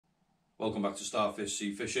Welcome back to Starfish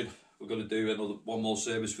Sea Fishing. We're going to do one more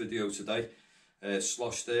service video today.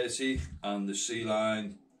 Slosh 30 and the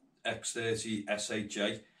Sealine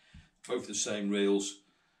X30-SHA, both the same reels.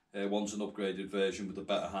 One's an upgraded version with a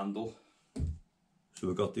better handle. So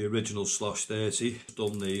we've got the original Slosh 30,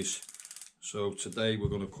 done these. So today we're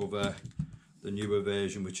going to cover the newer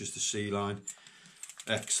version, which is the Sealine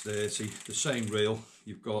X30. The same reel,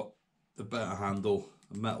 you've got the better handle,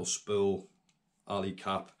 a metal spool, alley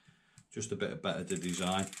cap, just a bit better to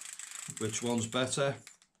design. Which one's better?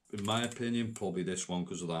 In my opinion, probably this one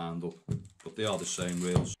because of the handle, but they are the same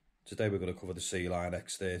reels. Today we're going to cover the Sealine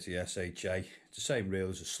X30-SHA. It's the same reel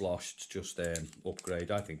as a Slosh, it's just an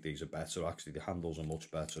upgrade. I think these are better actually, the handles are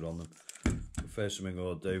much better on them. The first thing we're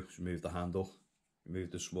going to do is remove the handle,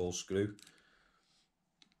 remove the small screw,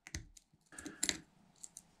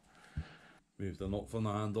 remove the nut from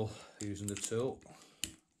the handle using the tool.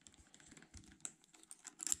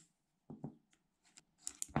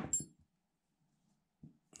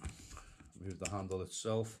 Remove the handle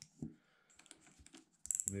itself,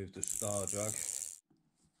 remove the star drag,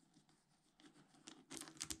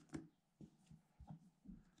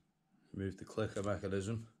 remove the clicker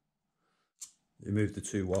mechanism, remove the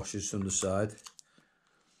two washers from the side,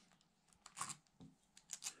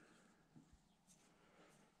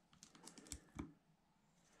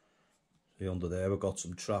 see under there we've got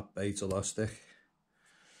some trap bait elastic.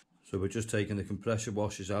 So we're just taking the compressor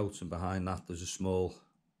washers out, and behind that there's a small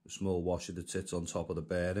washer that sits on top of the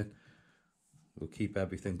bearing. We'll keep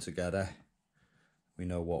everything together. We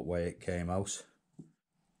know what way it came out.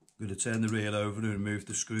 I'm going to turn the reel over and remove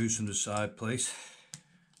the screws from the side plate.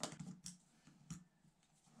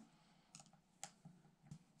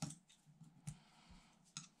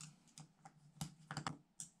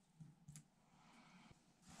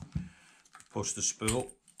 Push the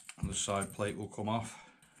spool and the side plate will come off.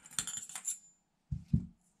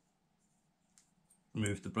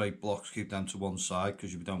 Remove the brake blocks, keep them to one side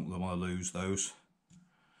because you don't want to lose those.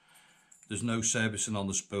 There's no servicing on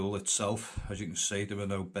the spool itself. As you can see, there are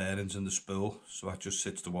no bearings in the spool, so that just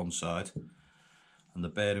sits to one side. And the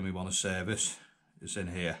bearing we want to service is in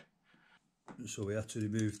here. So we have to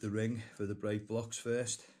remove the ring for the brake blocks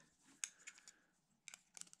first.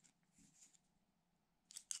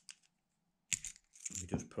 We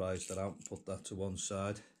just prise that out and put that to one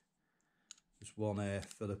side. There's one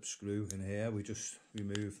Phillips screw in here, we just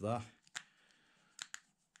remove that.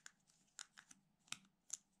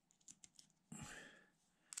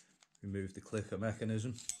 Remove the clicker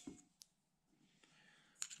mechanism.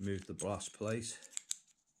 Remove the brass plate.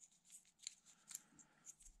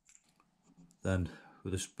 Then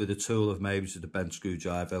with a tool of maybe to the bent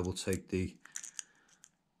screwdriver, we'll take the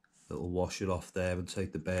little washer off there and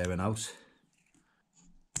take the bearing out.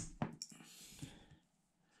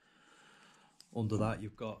 Under that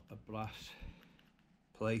you've got a brass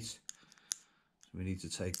plate, so we need to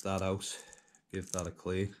take that out, give that a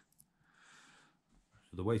clean.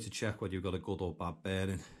 So the way to check whether you've got a good or bad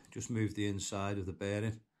bearing, just move the inside of the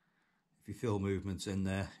bearing. If you feel movements in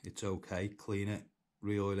there, it's okay, clean it,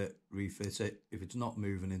 re-oil it, refit it. If it's not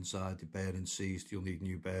moving inside, the bearing's seized, you'll need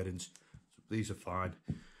new bearings. So these are fine.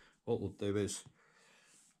 What we'll do is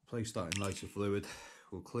place that in lighter fluid,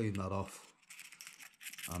 we'll clean that off,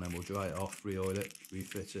 and then we'll dry it off, re-oil it,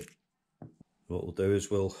 refit it. What we'll do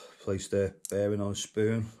is we'll place the bearing on a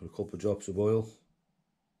spoon with a couple of drops of oil.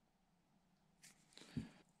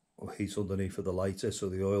 We'll heat underneath of the lighter so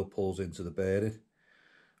the oil pulls into the bearing.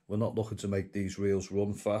 We're not looking to make these reels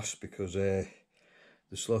run fast because the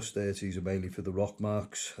Slosh 30s are mainly for the rock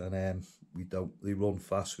marks, and they run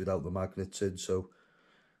fast without the magnets in, so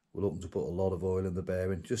we're looking to put a lot of oil in the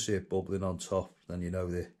bearing. Just see it bubbling on top, then you know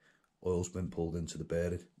the oil's been pulled into the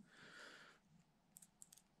bearing.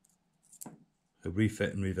 So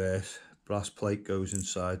refit and reverse. Brass plate goes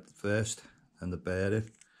inside first, and the bearing.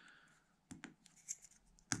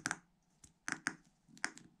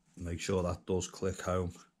 Make sure that does click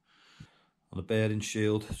home. On the bearing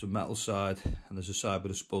shield, there's a metal side and there's a side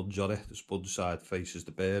with a sponge on it. The sponge side faces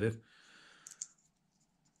the bearing.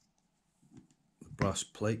 The brass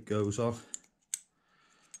plate goes on.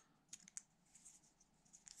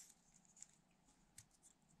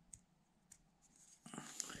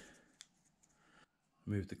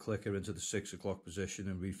 Move the clicker into the 6 o'clock position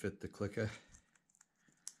and refit the clicker.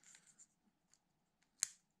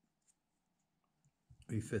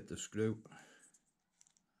 Refit the screw.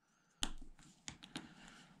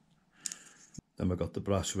 Then we've got the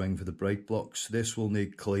brass ring for the brake blocks. This will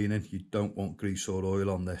need cleaning. You don't want grease or oil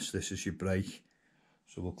on this. This is your brake.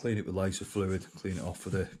 So we'll clean it with lighter fluid, clean it off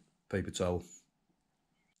with a paper towel.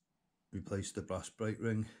 Replace the brass brake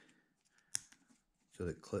ring. so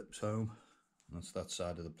that it clips home. And that's that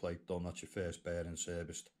side of the plate done. That's your first bearing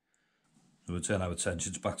serviced. So we'll turn our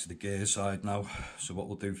attentions back to the gear side now. So what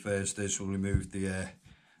we'll do first is we'll remove the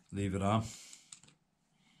lever arm.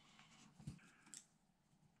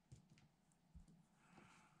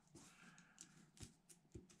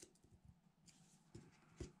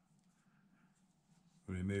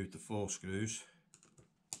 We'll remove the 4 screws.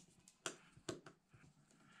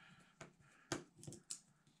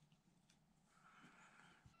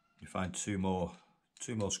 You find two more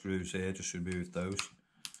screws here, just remove those.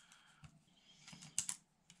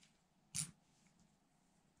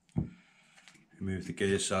 Remove the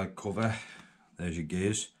gear side cover. There's your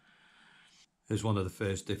gears. Here's one of the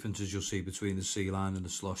first differences you'll see between the Sealine and the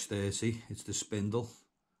Slosh 30. It's the spindle.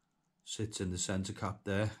 Sits in the centre cap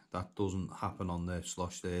there. That doesn't happen on the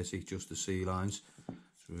Slosh 30, just the Sealines.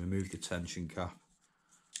 So remove the tension cap.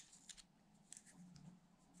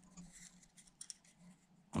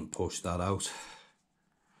 And push that out.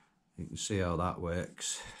 You can see how that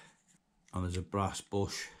works. And there's a brass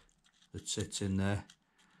bush that sits in there.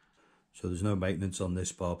 So there's no maintenance on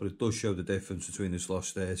this part, but it does show the difference between the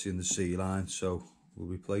Slosh 30 and the Sealine. So we'll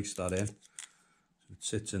replace that in. So it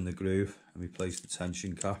sits in the groove, and replace the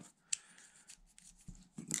tension cap.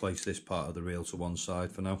 Place this part of the reel to one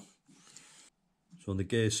side for now. So on the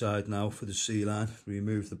gear side now for the Sealine,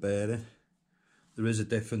 remove the bearing. There is a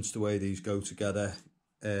difference the way these go together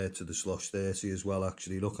to the Slosh 30 as well.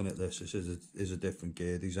 Actually, looking at this is a different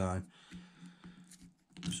gear design.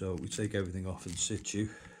 So we take everything off in situ.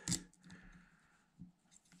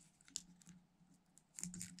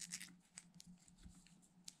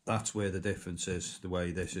 That's where the difference is, the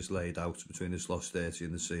way this is laid out between the Slosh 30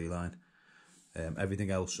 and the Sealine.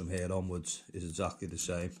 Everything else from here onwards is exactly the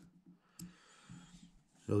same.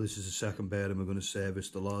 So this is the second bearing we're going to service,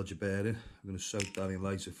 the larger bearing. I'm going to soak that in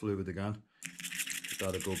lighter fluid again. Give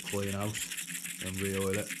that a good clean out and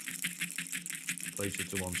re-oil it. Place it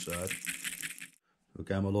to one side. So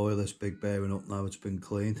again, we'll oil this big bearing up now it's been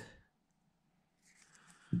cleaned.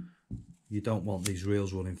 You don't want these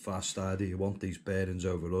reels running fast either, you want these bearings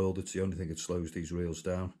over oiled. It's the only thing that slows these reels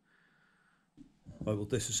down. Right, we'll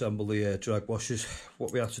disassemble the drag washers.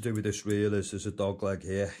 What we have to do with this reel is there's a dog leg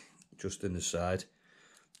here, just in the side.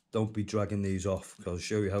 Don't be dragging these off, because I'll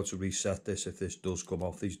show you how to reset this if this does come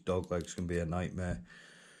off. These dog legs can be a nightmare.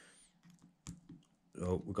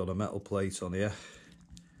 So we've got a metal plate on here.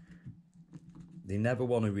 They never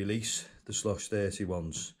want to release, the Slosh 30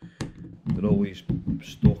 ones. They're always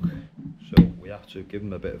stuck, so we have to give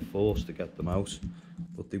them a bit of force to get them out,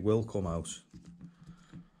 but they will come out.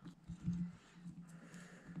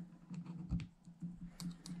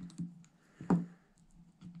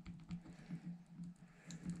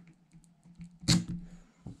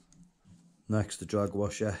 Next, the drag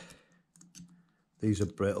washer. These are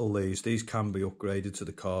brittle, these can be upgraded to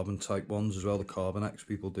the carbon type ones as well. The Carbon X,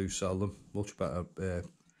 people do sell them. Much better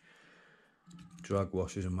drag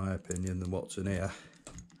washers in my opinion than what's in here.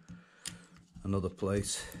 Another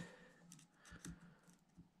plate.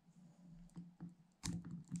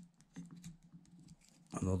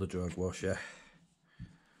 Another drag washer.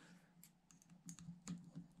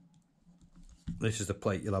 This is the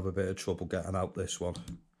plate you'll have a bit of trouble getting out, this one.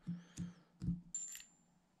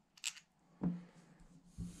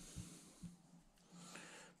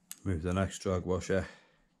 Move the next drag washer.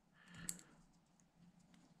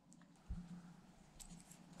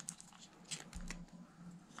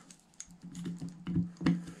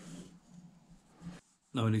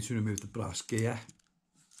 Now we need to remove the brass gear.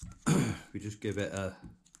 We just give it a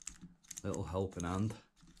little helping hand.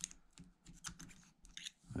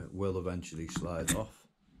 It will eventually slide off.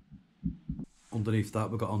 Underneath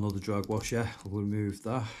that we've got another drag washer. We'll remove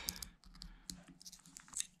that.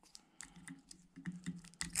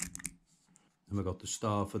 And we've got the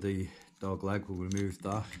star for the dog leg. We'll remove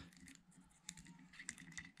that.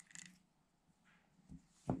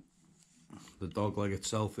 The dog leg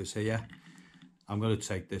itself is here. I'm going to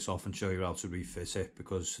take this off and show you how to refit it,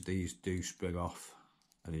 because these do spring off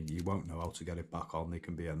and you won't know how to get it back on. They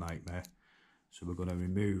can be a nightmare. So we're going to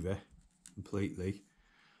remove it completely.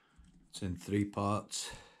 It's in 3 parts.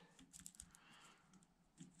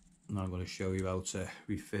 And I'm going to show you how to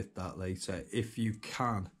refit that later. If you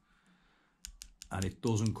can, and it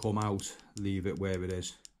doesn't come out, leave it where it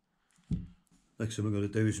is. Next thing we're going to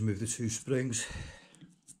do is remove the 2 springs.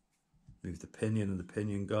 Move the pinion and the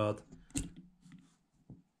pinion guard.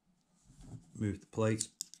 Move the plate.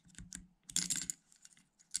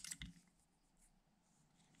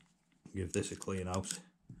 Give this a clean out. So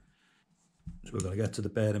we're going to get to the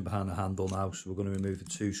bearing behind the handle now. So we're going to remove the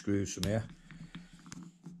 2 screws from here.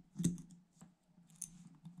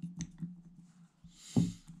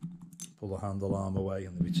 pull the handle arm away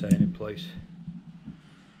and the retaining plate.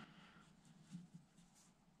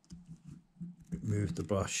 Remove the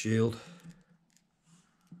brass shield.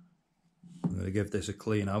 I'm going to give this a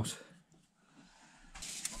clean out.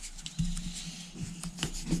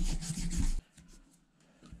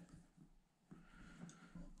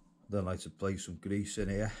 Then I like to place some grease in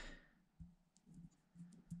here.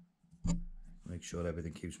 Make sure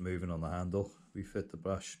everything keeps moving on the handle. Refit the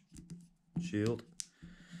brass shield.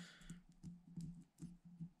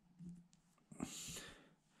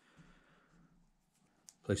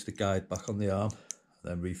 Place the guide back on the arm,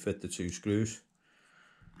 then refit the 2 screws.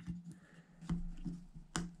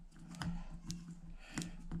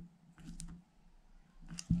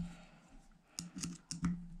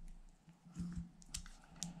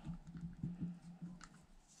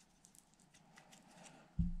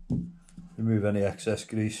 Remove any excess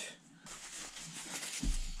grease.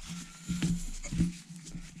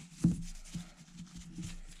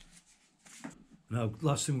 Now,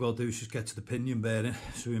 last thing we'll do is just get to the pinion bearing.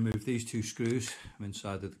 So remove these 2 screws from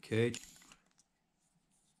inside of the cage.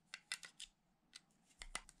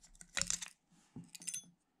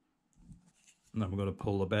 And then we're going to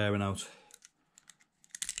pull the bearing out.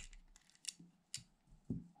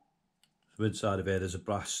 So inside of here there's a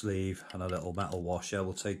brass sleeve and a little metal washer.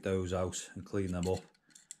 We'll take those out and clean them up.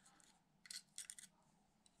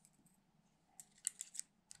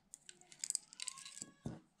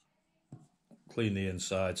 Clean the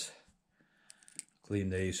insides, clean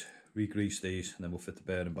these, re-grease these, and then we'll fit the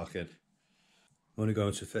bearing back in. I'm only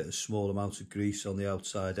going to fit a small amount of grease on the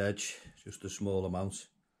outside edge, just a small amount.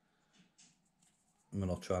 We're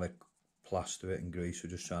not trying to plaster it in grease,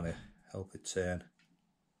 we're just trying to help it turn.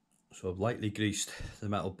 So I've lightly greased the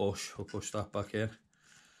metal bush, we'll push that back in.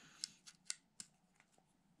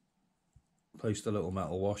 Place the little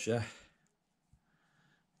metal washer.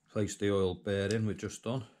 Place the oil bearing we've just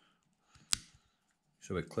done,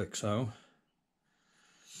 so it clicks home.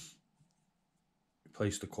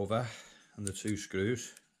 Place the cover and the 2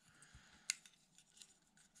 screws.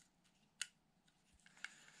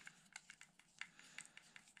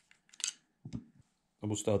 And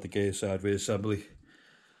we'll start the gear side reassembly.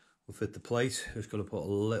 We'll fit the plate. Just going to put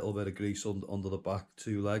a little bit of grease under the back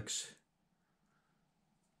 2 legs.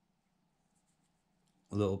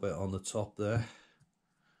 A little bit on the top there.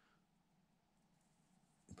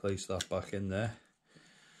 Place that back in there.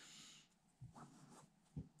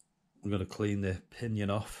 I'm going to clean the pinion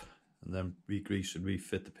off and then re-grease and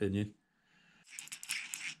refit the pinion.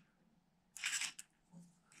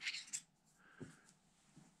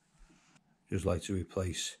 Just like to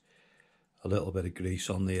replace a little bit of grease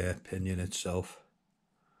on the pinion itself.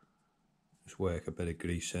 Just work a bit of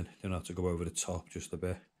grease in. You don't have to go over the top, just a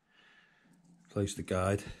bit. Place the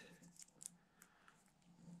guide.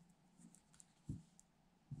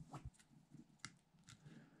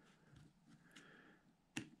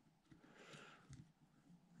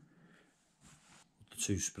 Put the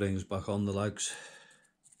 2 springs back on the legs.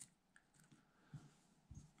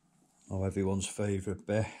 Oh, everyone's favourite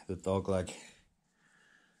bit, the dog leg.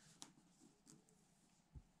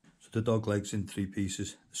 So the dog leg's in 3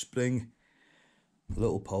 pieces. The spring, the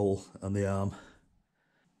little pole and the arm,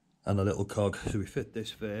 and a little cog. So we fit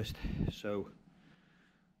this first, so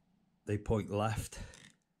they point left.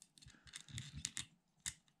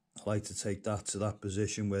 I like to take that to that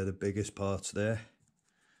position where the biggest part's there.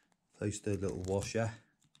 Place the little washer.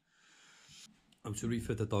 Now to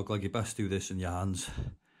refit the dog leg, you best do this in your hands.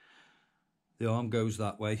 The arm goes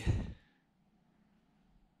that way.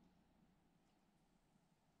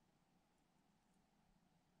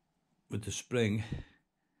 With the spring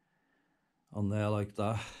on there like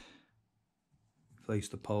that. Place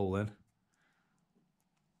the pole in.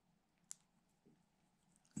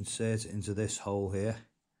 Insert it into this hole here.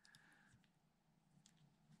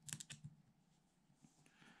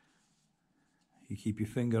 You keep your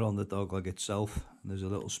finger on the dog leg itself, and there's a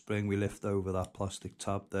little spring we lift over that plastic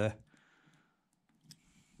tab there.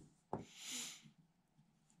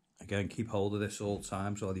 Again, keep hold of this all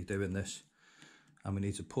times while you're doing this, and we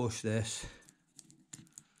need to push this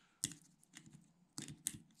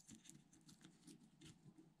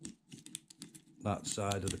that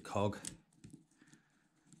side of the cog,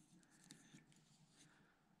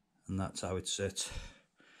 and that's how it sits.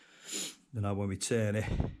 And now when we turn it,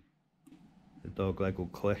 the dog leg will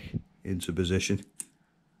click into position.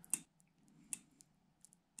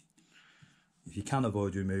 If you can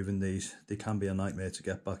avoid removing these, they can be a nightmare to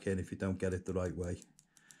get back in if you don't get it the right way.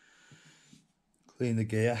 Clean the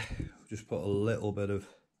gear, just put a little bit of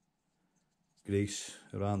grease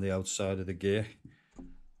around the outside of the gear.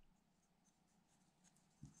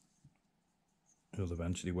 It'll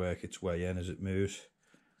eventually work its way in as it moves.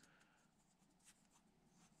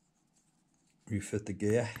 Refit the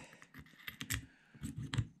gear.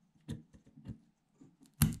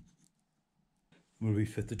 We'll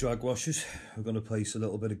refit the drag washers. We're going to place a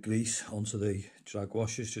little bit of grease onto the drag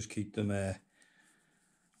washers, just keep them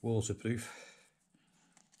waterproof.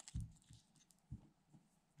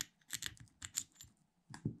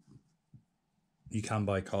 You can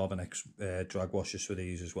buy carbon drag washers for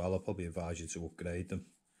these as well. I'll probably advise you to upgrade them.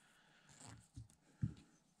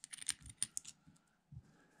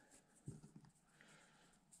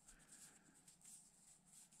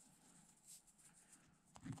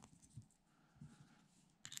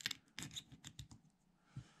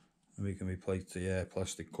 And we can replace the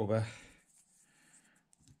plastic cover.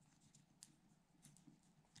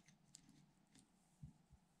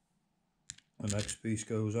 The next piece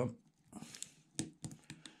goes on.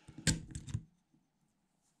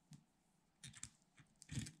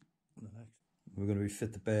 We're going to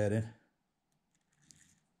refit the bearing.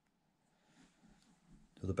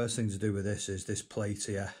 So the best thing to do with this is this plate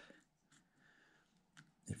here.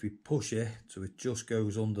 If we push it so it just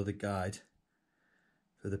goes under the guide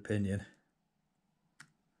for the pinion,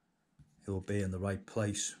 it will be in the right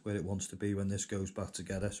place where it wants to be when this goes back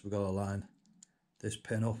together. So we've got to line this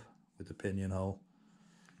pin up with the pinion hole.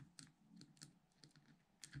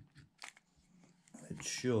 It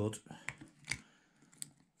should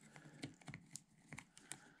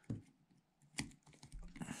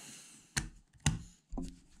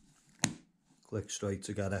click straight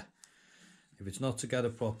together. If it's not together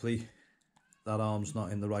properly, that arm's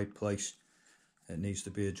not in the right place, it needs to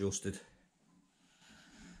be adjusted.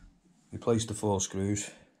 Replace the 4 screws.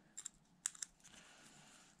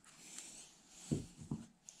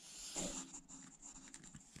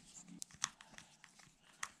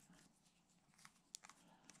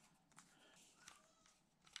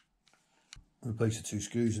 Replace the 2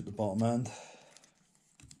 screws at the bottom end.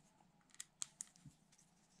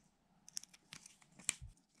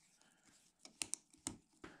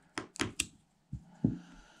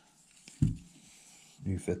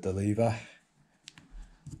 Refit the lever.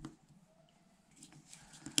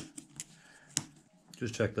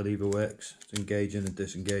 Just check the lever works. It's engaging and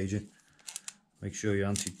disengaging. Make sure your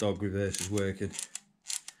anti-dog reverse is working.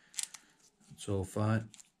 It's all fine.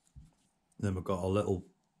 Then we've got a little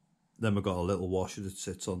washer that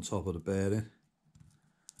sits on top of the bearing.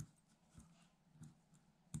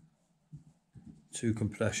 2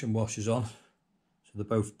 compression washers on, so they're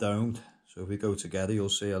both domed. So if we go together, you'll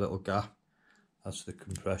see a little gap. That's the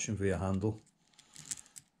compression for your handle,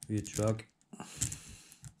 for your drag.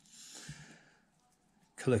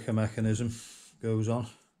 Clicker mechanism goes on.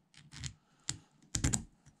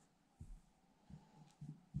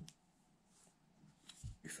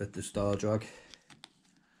 You fit the star drag.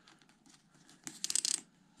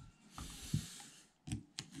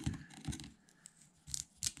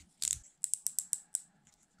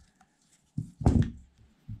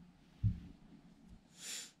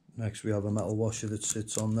 Next we have a metal washer that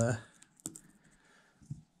sits on there.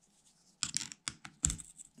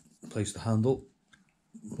 Place the handle,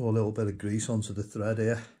 pour a little bit of grease onto the thread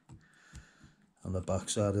here on the back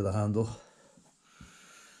side of the handle.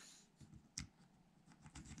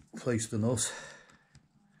 Place the nut.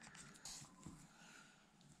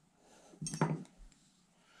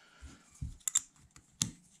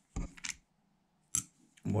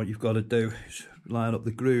 And what you've got to do is line up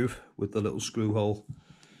the groove with the little screw hole.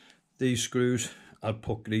 These screws, I'd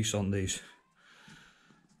put grease on these.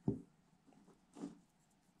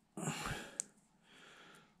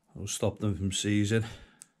 It'll stop them from seizing.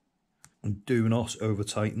 And do not over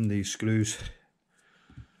tighten these screws.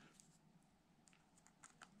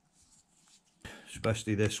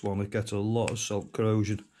 Especially this one, it gets a lot of salt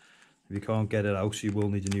corrosion. If you can't get it out, you will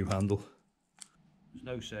need a new handle. There's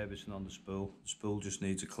no servicing on the spool. The spool just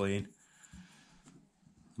needs a clean.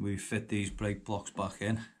 We fit these brake blocks back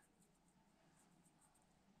in.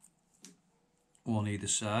 One either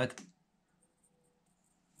side.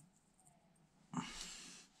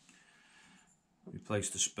 Replace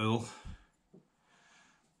the spool.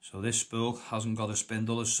 So this spool hasn't got a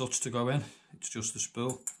spindle as such to go in, it's just a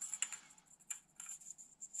spool.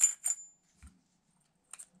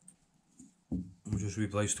 We'll just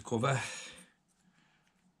replace the cover.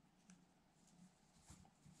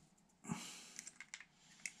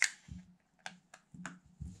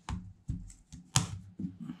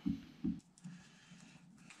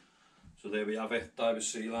 So there we have it, Daiwa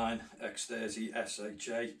Sealine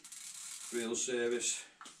X30-SHA reel service.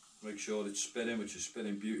 Make sure it's spinning, which is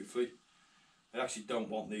spinning beautifully. I actually don't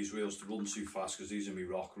want these reels to run too fast because these are my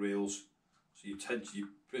rock reels. So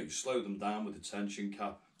you slow them down with the tension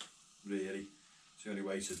cap, really. It's the only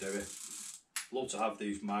way to do it. Love to have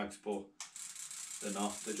these mags, but they're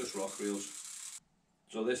not, they're just rock reels.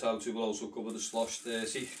 So this outer will also cover the Slosh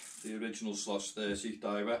 30, the original Slosh 30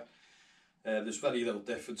 Daiwa. There's very little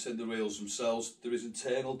difference in the reels themselves. There is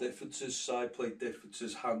internal differences, side plate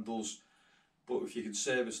differences, handles, but if you can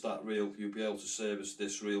service that reel, you'll be able to service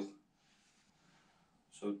this reel.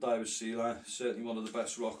 So Daiwa Sealine, certainly one of the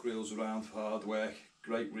best rock reels around for hard work.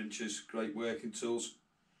 Great wrenches, great working tools.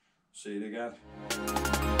 See you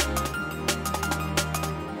again.